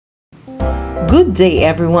Good day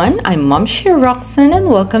everyone, I'm Momshi Roxanne and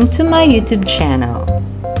welcome to my YouTube channel.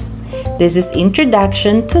 This is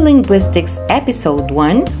Introduction to Linguistics Episode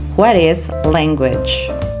 1, What is Language?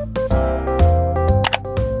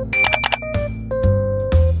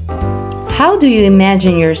 How do you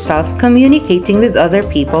imagine yourself communicating with other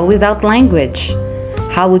people without language?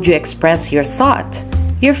 How would you express your thought,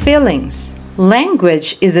 your feelings?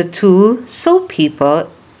 Language is a tool so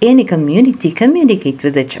people in a community communicate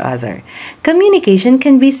with each other. Communication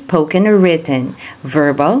can be spoken or written,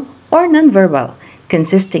 verbal or nonverbal,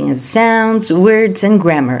 consisting of sounds, words, and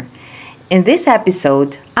grammar. In this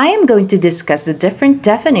episode, I am going to discuss the different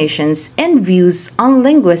definitions and views on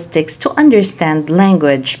linguistics to understand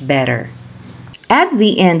language better. At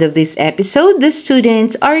the end of this episode, the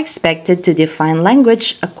students are expected to define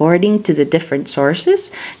language according to the different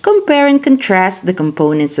sources, compare and contrast the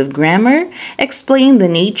components of grammar, explain the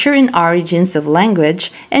nature and origins of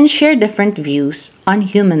language, and share different views on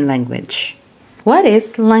human language. What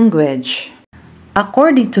is language?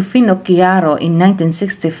 According to Finocchiaro in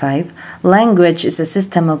 1965, language is a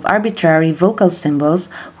system of arbitrary vocal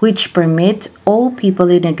symbols which permit all people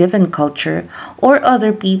in a given culture or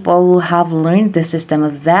other people who have learned the system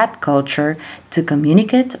of that culture to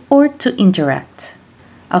communicate or to interact.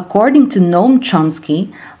 According to Noam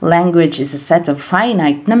Chomsky, language is a set of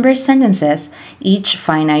finite number sentences, each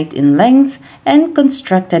finite in length and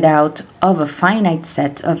constructed out of a finite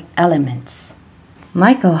set of elements.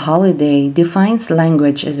 Michael Holliday defines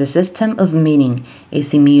language as a system of meaning, a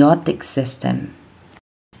semiotic system.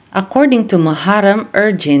 According to Muharrem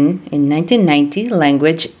Ergin in 1990,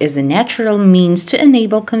 language is a natural means to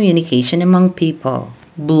enable communication among people.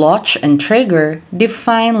 Bloch and Traeger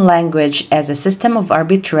define language as a system of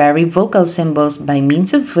arbitrary vocal symbols by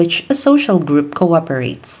means of which a social group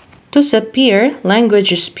cooperates. To Sapir,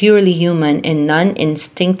 language is purely human and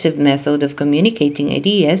non-instinctive method of communicating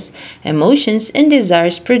ideas, emotions, and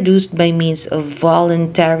desires produced by means of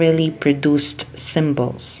voluntarily produced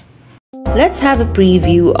symbols. Let's have a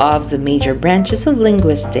preview of the major branches of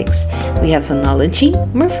linguistics. We have phonology,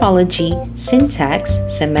 morphology, syntax,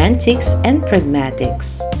 semantics, and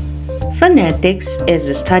pragmatics. Phonetics is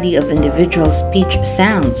the study of individual speech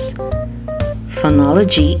sounds.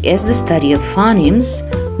 Phonology is the study of phonemes,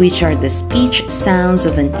 which are the speech sounds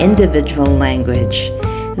of an individual language.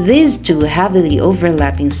 These two heavily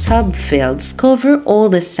overlapping subfields cover all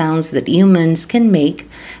the sounds that humans can make,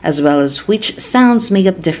 as well as which sounds make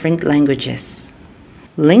up different languages.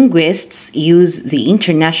 Linguists use the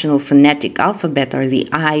International Phonetic Alphabet, or the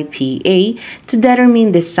IPA, to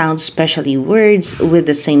determine the sounds, especially words with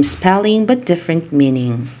the same spelling but different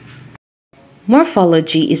meaning.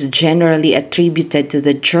 Morphology is generally attributed to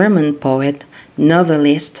the German poet,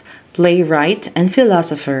 novelist, playwright, and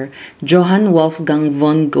philosopher Johann Wolfgang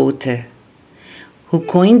von Goethe, who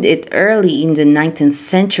coined it early in the 19th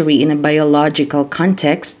century in a biological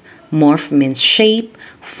context. Morph means shape,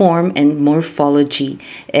 form, and morphology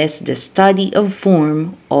is the study of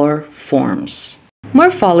form or forms.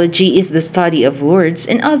 Morphology is the study of words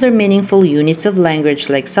and other meaningful units of language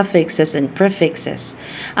like suffixes and prefixes.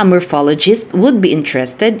 A morphologist would be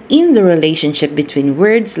interested in the relationship between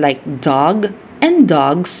words like dog and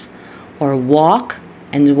dogs, or walk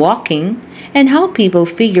and walking, and how people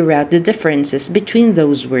figure out the differences between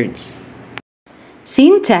those words.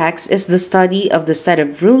 Syntax is the study of the set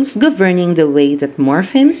of rules governing the way that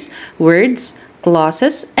morphemes, words,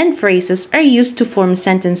 clauses, and phrases are used to form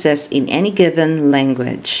sentences in any given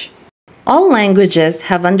language. All languages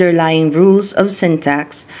have underlying rules of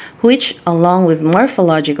syntax, which, along with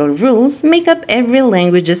morphological rules, make up every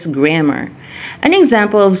language's grammar. An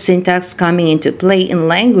example of syntax coming into play in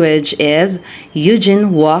language is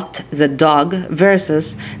Eugene walked the dog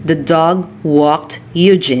versus the dog walked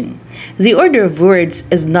Eugene. The order of words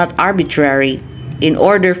is not arbitrary. In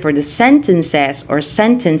order for the sentences or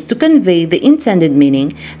sentence to convey the intended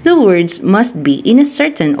meaning, the words must be in a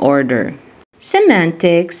certain order.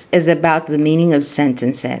 Semantics is about the meaning of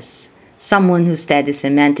sentences. Someone who studies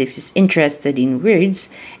semantics is interested in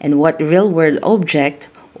words and what real-world object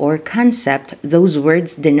or concept those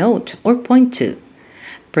words denote or point to.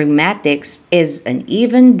 Pragmatics is an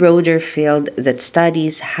even broader field that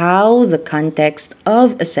studies how the context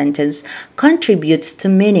of a sentence contributes to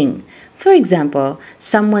meaning. For example,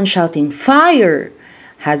 someone shouting "fire"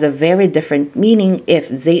 has a very different meaning if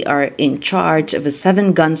they are in charge of a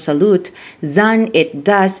 7-gun salute than it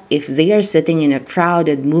does if they are sitting in a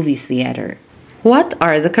crowded movie theater. What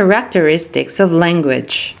are the characteristics of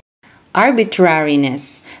language?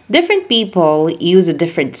 Arbitrariness. Different people use a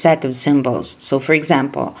different set of symbols. So for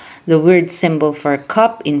example, the word symbol for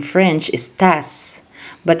cup in French is tasse,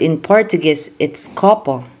 but in Portuguese it's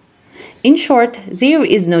couple. In short, there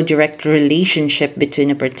is no direct relationship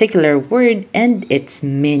between a particular word and its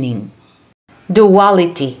meaning.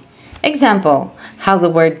 Duality. Example, how the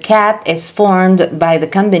word cat is formed by the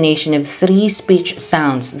combination of three speech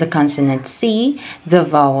sounds, the consonant C, the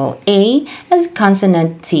vowel A, and the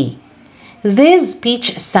consonant T. These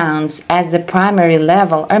speech sounds at the primary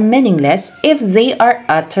level are meaningless if they are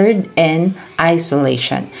uttered in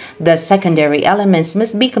isolation. The secondary elements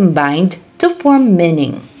must be combined to form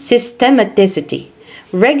meaning. Systematicity.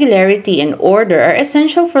 Regularity and order are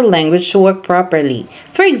essential for language to work properly.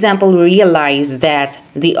 For example, realize that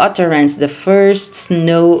the utterance "the first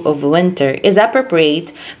snow of winter" is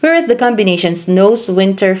appropriate, whereas the combination "snows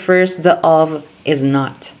winter first the of" is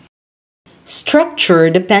not. Structure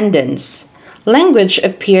dependence. Language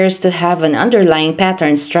appears to have an underlying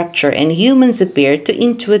pattern structure, and humans appear to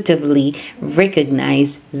intuitively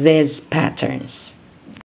recognize these patterns.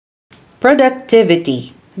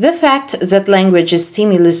 Productivity. The fact that language is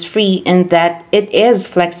stimulus-free and that it is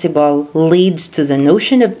flexible leads to the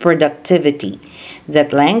notion of productivity,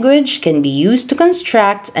 that language can be used to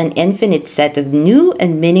construct an infinite set of new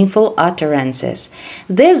and meaningful utterances.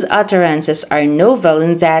 These utterances are novel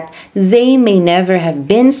in that they may never have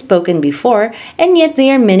been spoken before, and yet they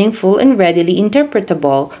are meaningful and readily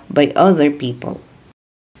interpretable by other people.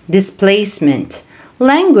 Displacement.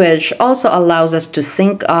 Language also allows us to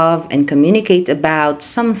think of and communicate about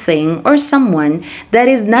something or someone that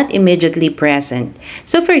is not immediately present.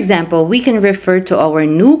 So for example, we can refer to our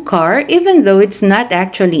new car even though it's not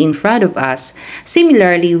actually in front of us.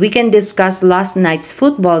 Similarly, we can discuss last night's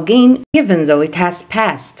football game even though it has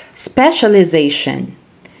passed. Specialization.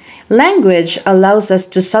 Language allows us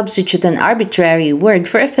to substitute an arbitrary word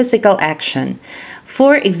for a physical action.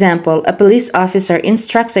 For example, a police officer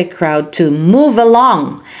instructs a crowd to "move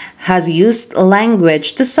along," has used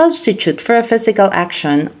language to substitute for a physical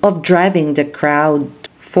action of driving the crowd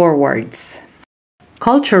forwards.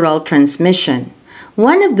 Cultural transmission.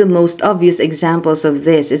 One of the most obvious examples of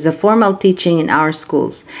this is the formal teaching in our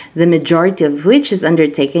schools, the majority of which is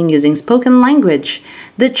undertaken using spoken language.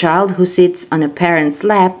 The child who sits on a parent's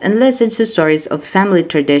lap and listens to stories of family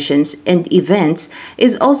traditions and events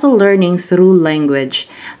is also learning through language.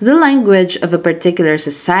 The language of a particular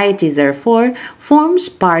society, therefore, forms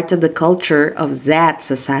part of the culture of that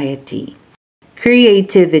society.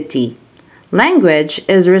 Creativity. Language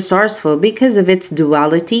is resourceful because of its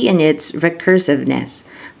duality and its recursiveness.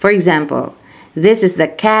 For example, this is the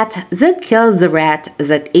cat that kills the rat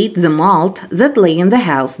that ate the malt that lay in the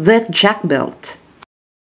house that Jack built.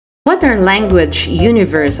 What are language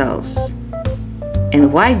universals?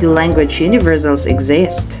 And why do language universals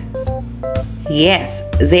exist? Yes,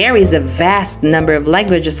 there is a vast number of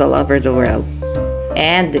languages all over the world,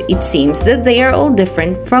 and it seems that they are all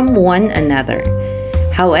different from one another.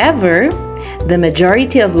 However, the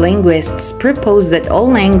majority of linguists propose that all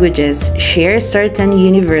languages share certain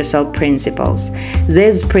universal principles.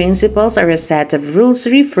 These principles are a set of rules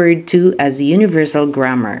referred to as universal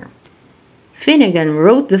grammar. Finnegan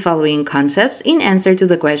wrote the following concepts in answer to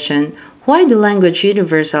the question, "Why do language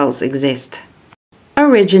universals exist?"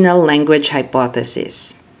 Original language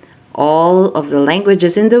hypothesis. All of the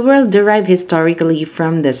languages in the world derive historically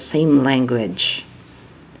from the same language.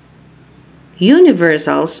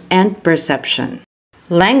 Universals and perception.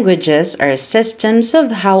 Languages are systems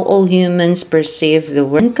of how all humans perceive the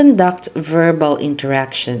world and conduct verbal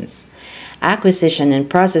interactions, acquisition and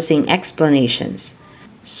processing explanations,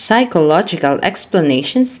 psychological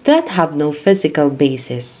explanations that have no physical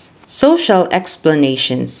basis, social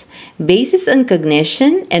explanations, basis on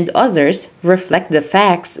cognition, and others reflect the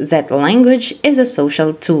facts that language is a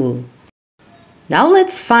social tool. Now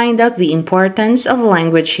let's find out the importance of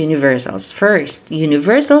language universals. First,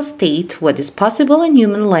 universals state what is possible in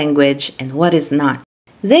human language and what is not.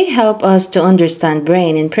 They help us to understand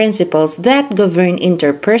brain and principles that govern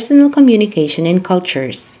interpersonal communication in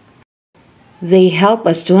cultures. They help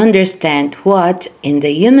us to understand what, in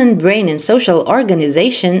the human brain and social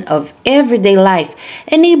organization of everyday life,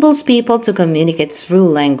 enables people to communicate through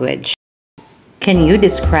language. Can you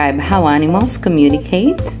describe how animals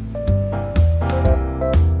communicate?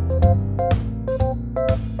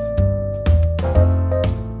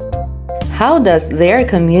 How does their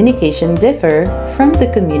communication differ from the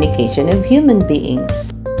communication of human beings?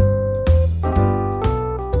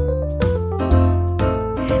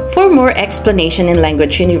 For more explanation in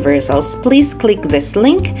language universals, please click this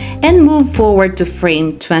link and move forward to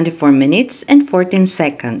frame 24 minutes and 14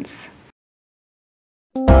 seconds.